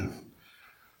sin,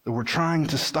 that we're trying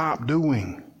to stop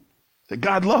doing, That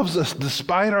God loves us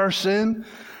despite our sin.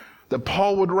 That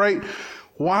Paul would write,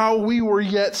 while we were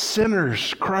yet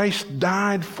sinners, Christ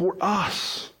died for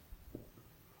us.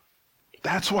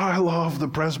 That's why I love the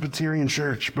Presbyterian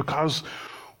Church, because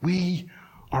we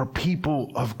are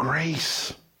people of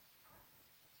grace.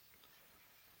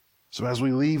 So as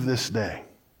we leave this day,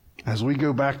 as we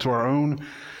go back to our own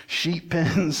sheep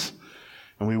pens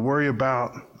and we worry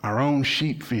about our own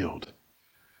sheep field,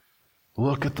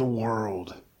 look at the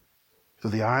world through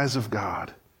the eyes of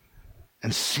God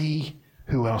and see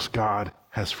who else God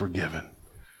has forgiven.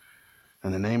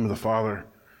 In the name of the Father,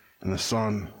 and the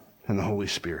Son, and the Holy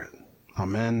Spirit.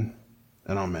 Amen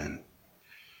and amen.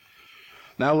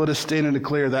 Now let us stand and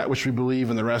declare that which we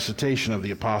believe in the recitation of the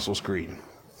Apostles' Creed.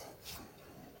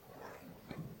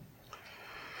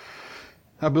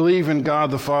 I believe in God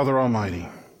the Father Almighty,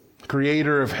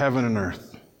 creator of heaven and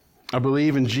earth. I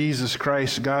believe in Jesus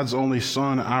Christ, God's only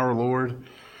Son, our Lord,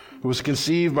 who was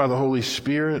conceived by the Holy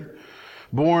Spirit,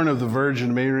 born of the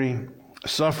Virgin Mary,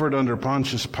 suffered under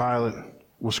Pontius Pilate,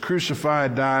 was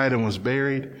crucified, died, and was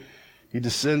buried. He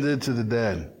descended to the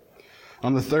dead.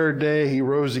 On the third day he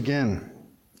rose again.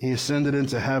 He ascended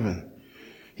into heaven.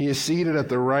 He is seated at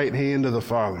the right hand of the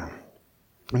Father.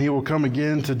 And he will come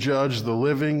again to judge the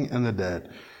living and the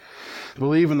dead. I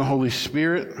believe in the Holy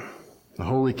Spirit, the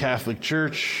Holy Catholic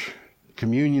Church,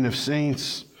 communion of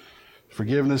saints,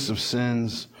 forgiveness of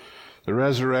sins, the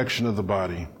resurrection of the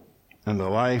body, and the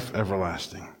life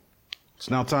everlasting. It's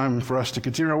now time for us to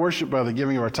continue our worship by the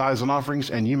giving of our tithes and offerings,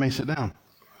 and you may sit down.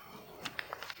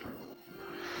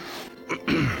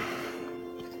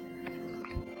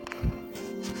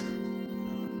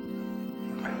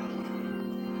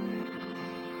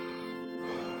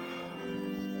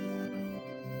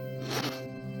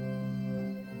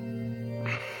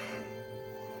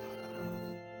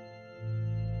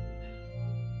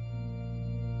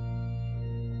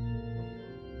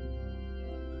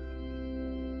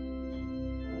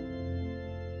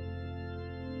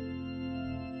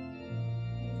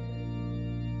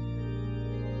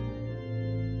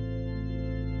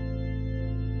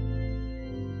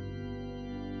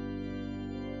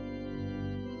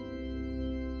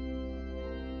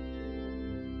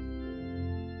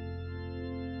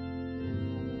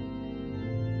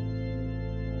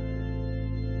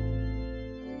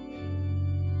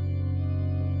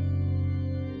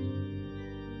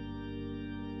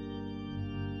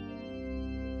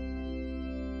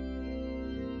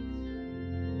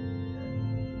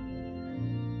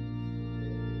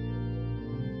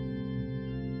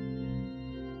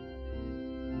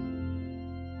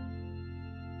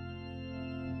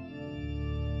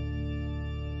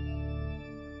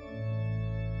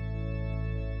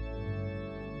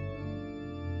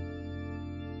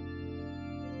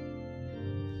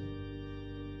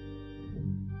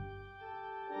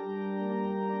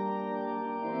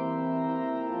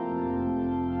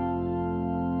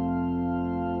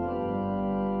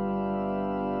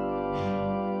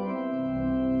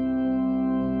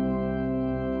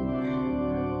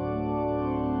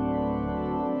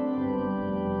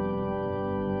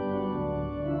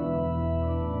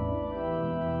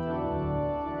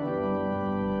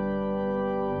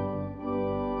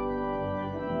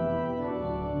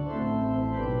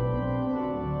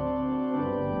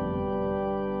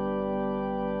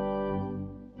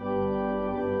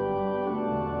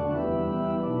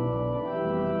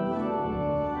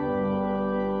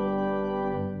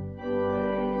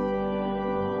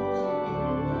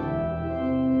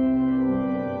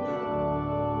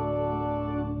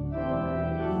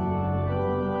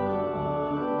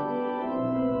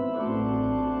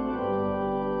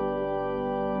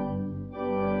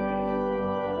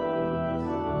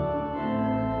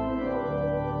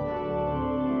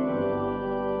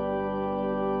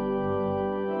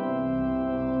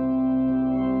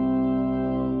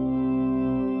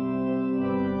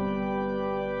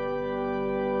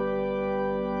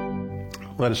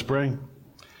 Let us pray.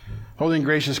 Holy and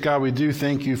gracious God, we do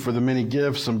thank you for the many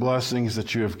gifts and blessings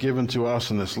that you have given to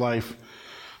us in this life.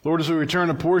 Lord, as we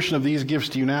return a portion of these gifts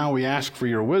to you now, we ask for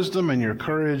your wisdom and your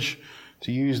courage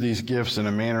to use these gifts in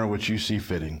a manner which you see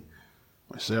fitting.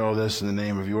 We say all this in the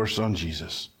name of your Son,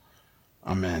 Jesus.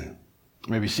 Amen.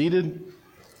 You may be seated.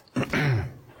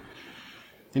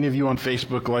 Any of you on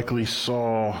Facebook likely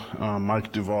saw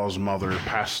Mike Duvall's mother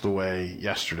passed away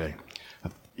yesterday.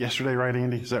 Yesterday, right,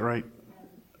 Andy? Is that right?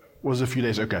 Was a few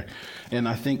days, okay. And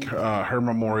I think her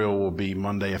memorial will be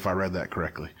Monday, if I read that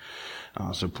correctly.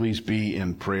 So please be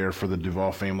in prayer for the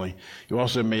Duvall family. You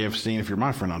also may have seen, if you're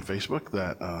my friend on Facebook,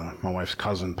 that my wife's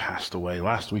cousin passed away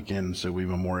last weekend, so we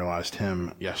memorialized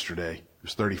him yesterday. He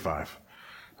was 35.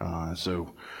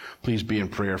 So please be in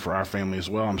prayer for our family as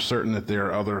well. I'm certain that there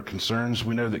are other concerns.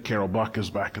 We know that Carol Buck is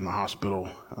back in the hospital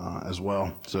as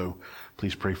well. So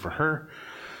please pray for her.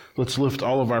 Let's lift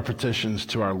all of our petitions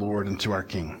to our Lord and to our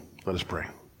King. Let us pray.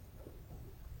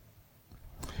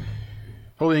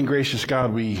 Holy and gracious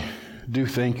God, we do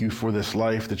thank you for this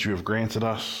life that you have granted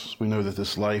us. We know that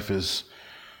this life is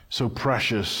so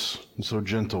precious and so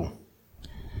gentle,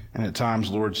 and at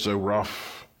times, Lord, so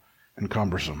rough and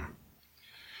cumbersome.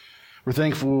 We're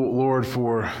thankful, Lord,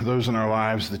 for those in our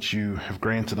lives that you have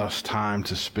granted us time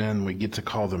to spend. We get to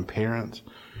call them parents.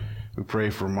 We pray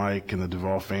for Mike and the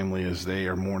Duvall family as they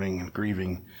are mourning and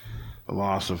grieving the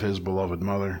loss of his beloved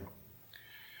mother.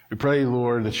 We pray,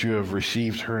 Lord, that you have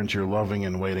received her into your loving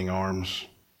and waiting arms.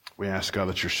 We ask, God,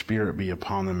 that your spirit be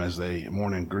upon them as they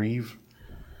mourn and grieve.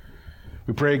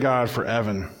 We pray, God, for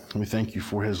Evan. We thank you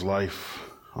for his life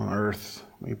on earth.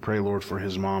 We pray, Lord, for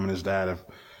his mom and his dad,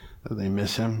 that they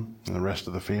miss him and the rest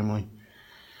of the family.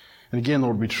 And again,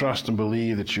 Lord, we trust and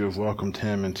believe that you have welcomed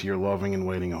him into your loving and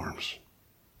waiting arms.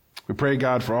 We pray,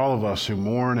 God, for all of us who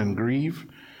mourn and grieve.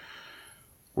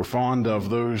 We're fond of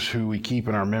those who we keep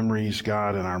in our memories,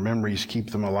 God, and our memories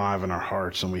keep them alive in our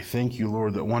hearts. And we thank you,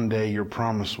 Lord, that one day your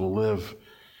promise will live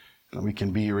and we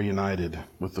can be reunited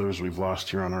with those we've lost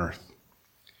here on earth.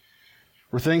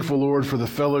 We're thankful, Lord, for the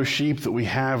fellow sheep that we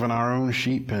have in our own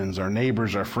sheep pens, our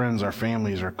neighbors, our friends, our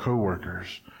families, our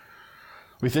co-workers.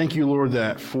 We thank you, Lord,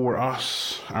 that for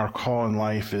us, our call in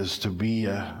life is to be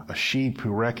a sheep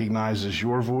who recognizes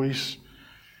your voice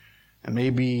and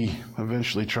maybe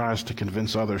eventually tries to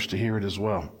convince others to hear it as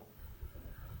well.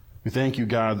 We thank you,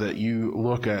 God, that you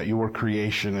look at your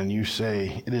creation and you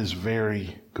say, it is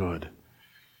very good.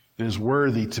 It is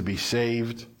worthy to be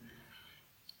saved,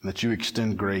 and that you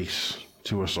extend grace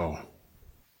to us all.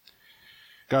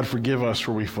 God, forgive us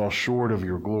where we fall short of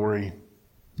your glory.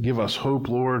 Give us hope,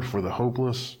 Lord, for the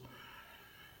hopeless.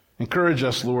 Encourage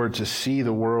us, Lord, to see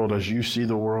the world as you see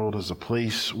the world, as a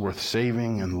place worth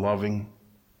saving and loving.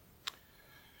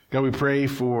 God, we pray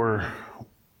for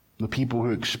the people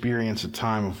who experience a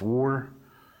time of war.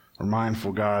 We're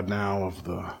mindful, God, now of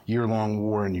the year-long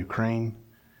war in Ukraine.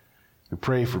 We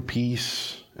pray for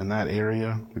peace in that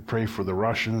area. We pray for the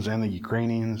Russians and the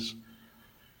Ukrainians.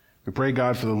 We pray,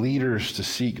 God, for the leaders to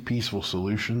seek peaceful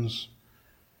solutions.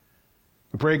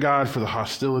 We pray, God, for the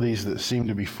hostilities that seem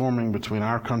to be forming between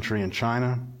our country and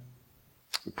China.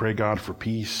 We pray, God, for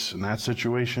peace in that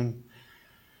situation.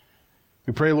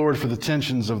 We pray, Lord, for the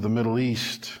tensions of the Middle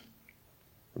East.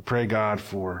 We pray, God,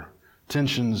 for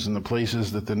tensions in the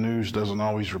places that the news doesn't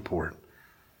always report.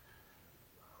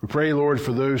 We pray, Lord,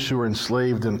 for those who are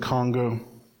enslaved in Congo.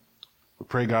 We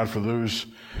pray, God, for those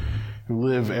who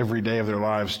live every day of their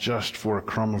lives just for a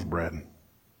crumb of bread.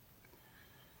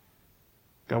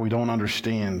 God, we don't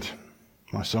understand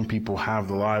why some people have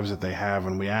the lives that they have,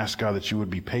 and we ask, God, that you would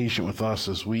be patient with us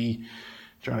as we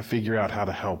try to figure out how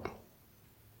to help.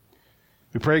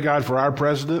 We pray, God, for our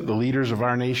president, the leaders of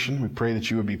our nation. We pray that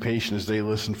you would be patient as they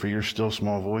listen for your still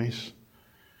small voice.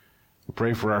 We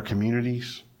pray for our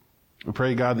communities. We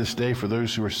pray, God, this day for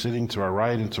those who are sitting to our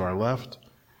right and to our left,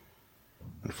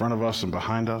 in front of us and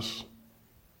behind us.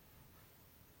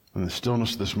 In the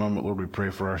stillness of this moment, Lord, we pray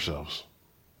for ourselves.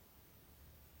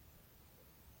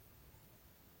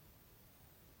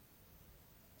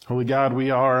 Holy God,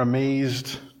 we are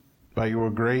amazed by your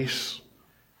grace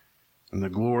and the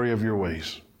glory of your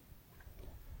ways.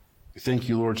 We thank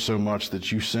you, Lord, so much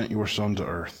that you sent your Son to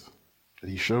earth, that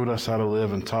he showed us how to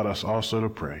live and taught us also to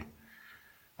pray.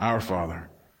 Our Father,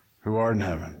 who art in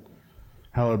heaven,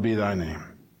 hallowed be thy name.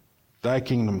 Thy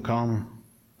kingdom come,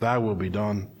 thy will be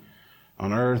done,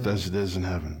 on earth as it is in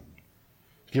heaven.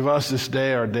 Give us this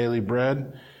day our daily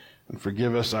bread, and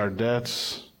forgive us our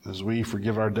debts as we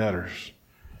forgive our debtors.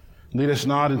 Lead us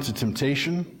not into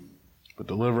temptation, but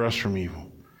deliver us from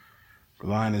evil. For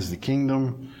thine is the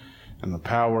kingdom, and the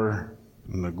power,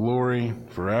 and the glory,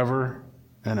 forever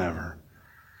and ever.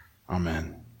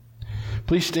 Amen.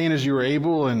 Please stand as you are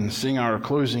able and sing our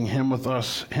closing hymn with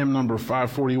us, hymn number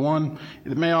 541.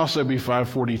 It may also be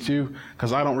 542,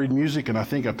 because I don't read music and I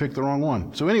think I picked the wrong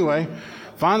one. So anyway,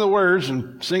 find the words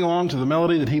and sing along to the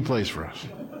melody that he plays for us.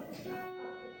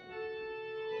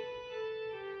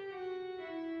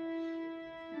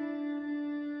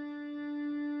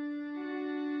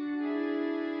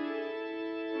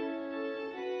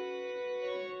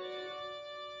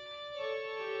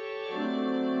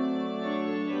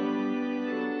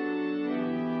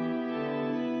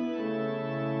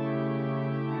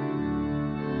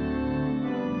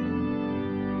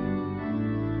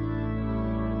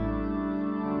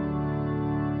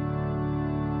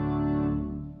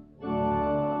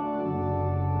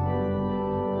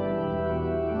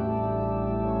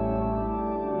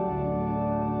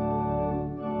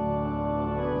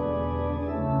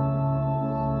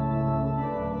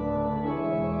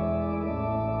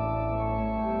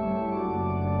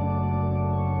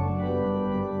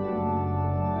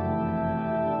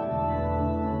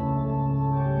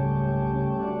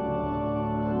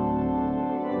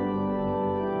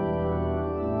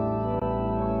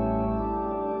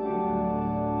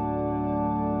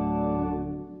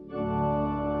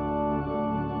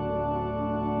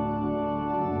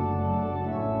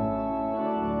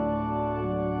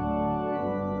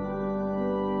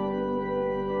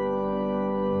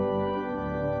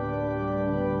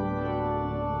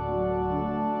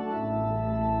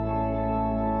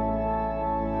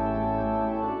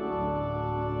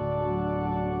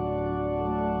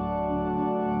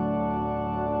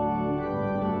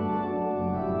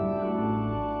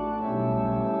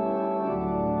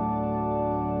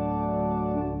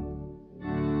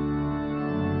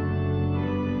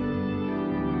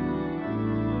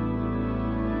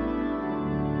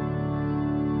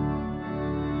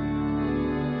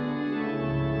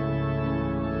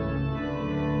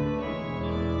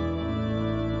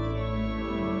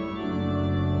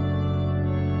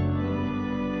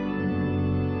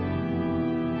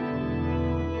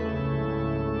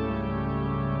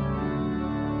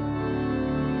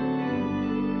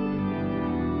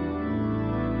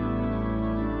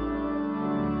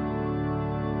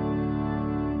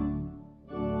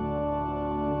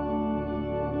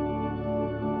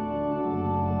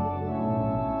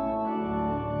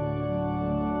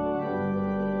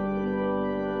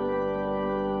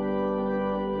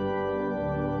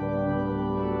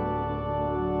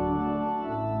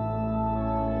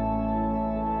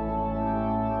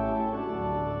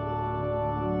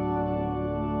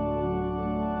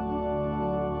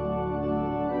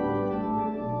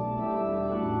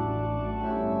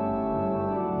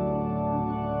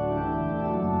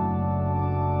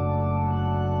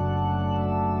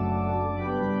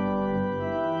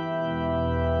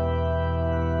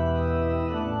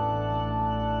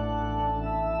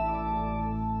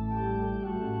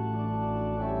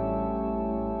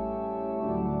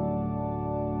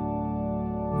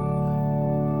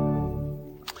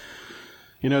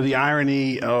 You know, the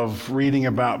irony of reading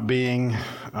about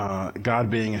God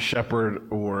being a shepherd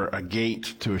or a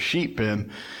gate to a sheep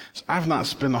pen is I've not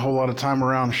spent a whole lot of time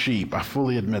around sheep. I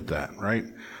fully admit that, right?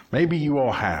 Maybe you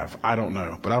all have. I don't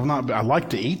know. But I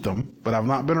like to eat them, but I've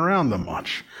not been around them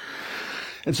much.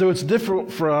 And so it's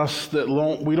different for us that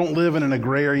we don't live in an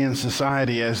agrarian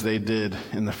society as they did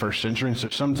in the first century. And so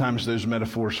sometimes those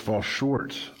metaphors fall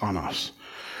short on us.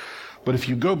 But if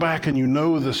you go back and you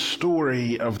know the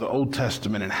story of the Old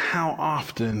Testament and how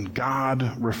often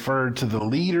God referred to the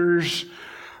leaders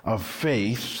of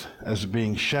faith as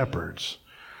being shepherds,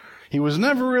 he was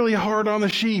never really hard on the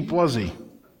sheep, was he?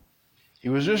 He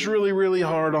was just really, really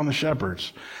hard on the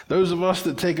shepherds. Those of us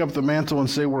that take up the mantle and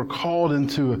say we're called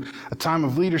into a time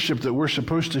of leadership, that we're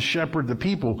supposed to shepherd the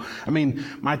people. I mean,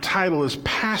 my title is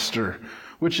pastor,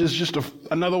 which is just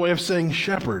another way of saying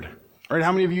shepherd. Right?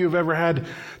 How many of you have ever had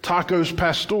tacos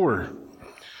pastor?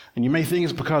 And you may think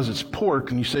it's because it's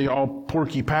pork, and you say all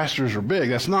porky pastors are big.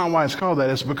 That's not why it's called that.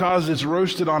 It's because it's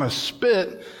roasted on a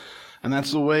spit, and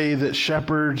that's the way that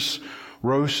shepherds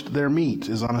roast their meat,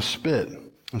 is on a spit.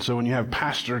 And so when you have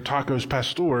tacos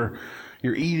pastor,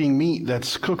 you're eating meat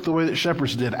that's cooked the way that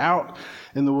shepherds did out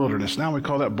in the wilderness. Now we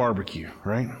call that barbecue,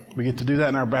 right? We get to do that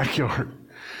in our backyard.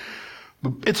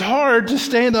 But it's hard to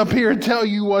stand up here and tell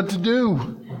you what to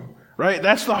do, right?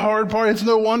 That's the hard part. It's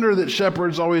no wonder that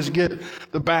shepherds always get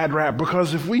the bad rap,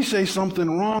 because if we say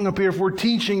something wrong up here, if we're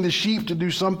teaching the sheep to do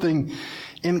something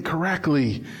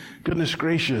incorrectly, goodness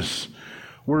gracious,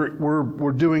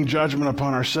 we're doing judgment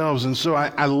upon ourselves. And so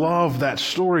I love that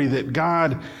story that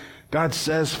God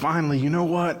says finally, you know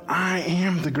what? I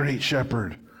am the great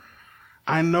shepherd.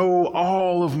 I know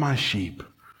all of my sheep.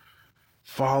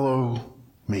 Follow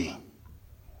me.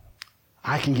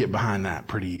 I can get behind that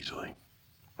pretty easily,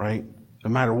 right? No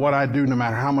matter what I do, no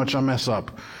matter how much I mess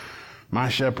up, my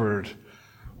shepherd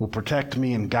will protect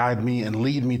me and guide me and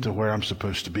lead me to where I'm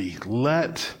supposed to be.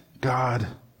 Let God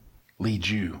lead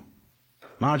you.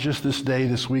 Not just this day,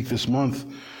 this week, this month,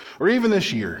 or even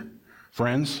this year,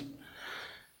 friends.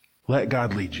 Let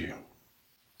God lead you.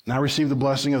 Now receive the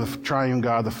blessing of the triune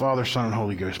God, the Father, Son, and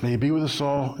Holy Ghost. May He be with us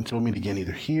all until we meet again,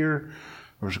 either here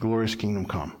or His glorious kingdom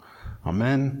come.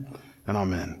 Amen and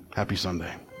amen. Happy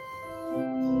Sunday.